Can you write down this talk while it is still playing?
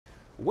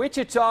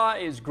Wichita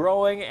is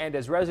growing, and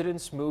as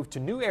residents move to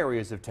new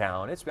areas of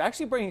town, it's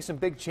actually bringing some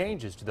big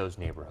changes to those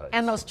neighborhoods.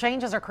 And those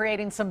changes are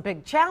creating some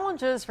big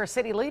challenges for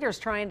city leaders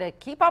trying to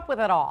keep up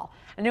with it all.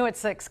 A New at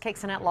 6,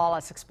 Cakesinette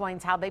Lawless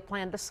explains how they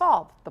plan to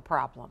solve the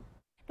problem.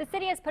 The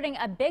city is putting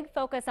a big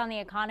focus on the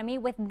economy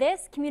with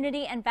this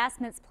community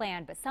investments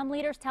plan, but some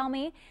leaders tell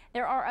me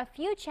there are a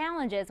few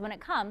challenges when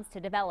it comes to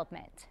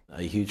development.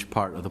 A huge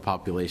part of the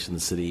population of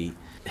the city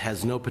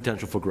has no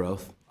potential for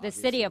growth. The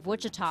city of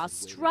Wichita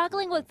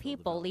struggling with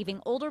people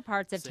leaving older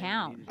parts of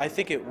town. I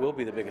think it will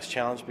be the biggest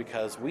challenge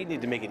because we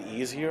need to make it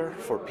easier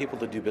for people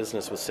to do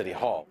business with City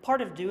Hall.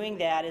 Part of doing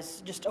that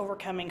is just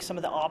overcoming some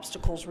of the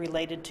obstacles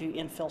related to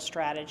infill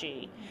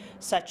strategy,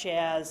 such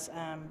as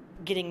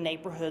getting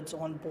neighborhoods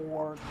on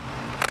board.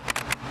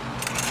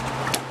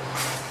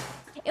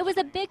 It was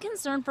a big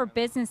concern for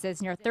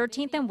businesses near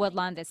 13th and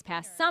Woodlawn this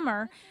past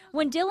summer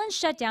when Dillon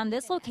shut down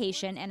this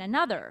location and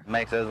another.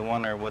 Makes us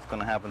wonder what's going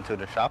to happen to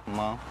the shopping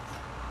mall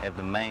if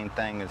the main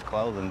thing is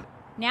closing.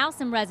 Now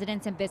some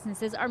residents and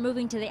businesses are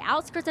moving to the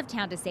outskirts of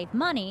town to save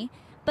money,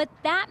 but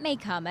that may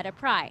come at a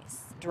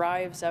price.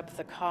 Drives up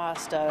the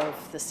cost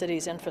of the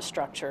city's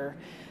infrastructure.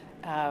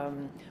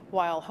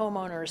 While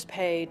homeowners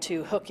pay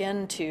to hook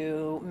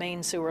into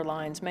main sewer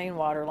lines, main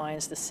water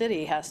lines, the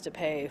city has to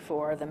pay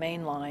for the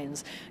main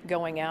lines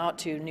going out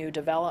to new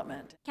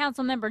development.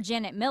 Councilmember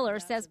Janet Miller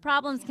says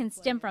problems can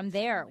stem from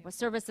there, with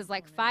services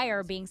like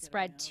fire being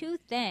spread too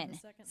thin.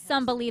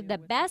 Some believe the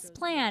best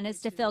plan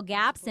is to fill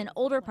gaps in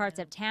older parts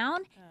of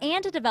town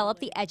and to develop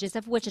the edges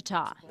of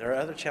Wichita. There are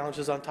other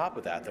challenges on top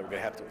of that we're going to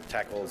have to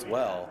tackle as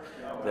well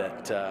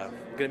that are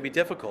going to be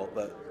difficult,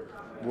 but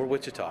we're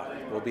Wichita.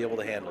 We'll be able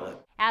to handle it.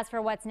 As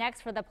for what's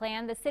next for the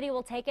plan, the city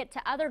will take it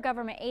to other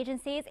government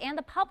agencies and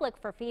the public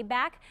for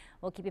feedback.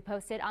 We'll keep you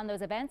posted on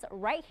those events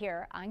right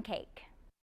here on Cake.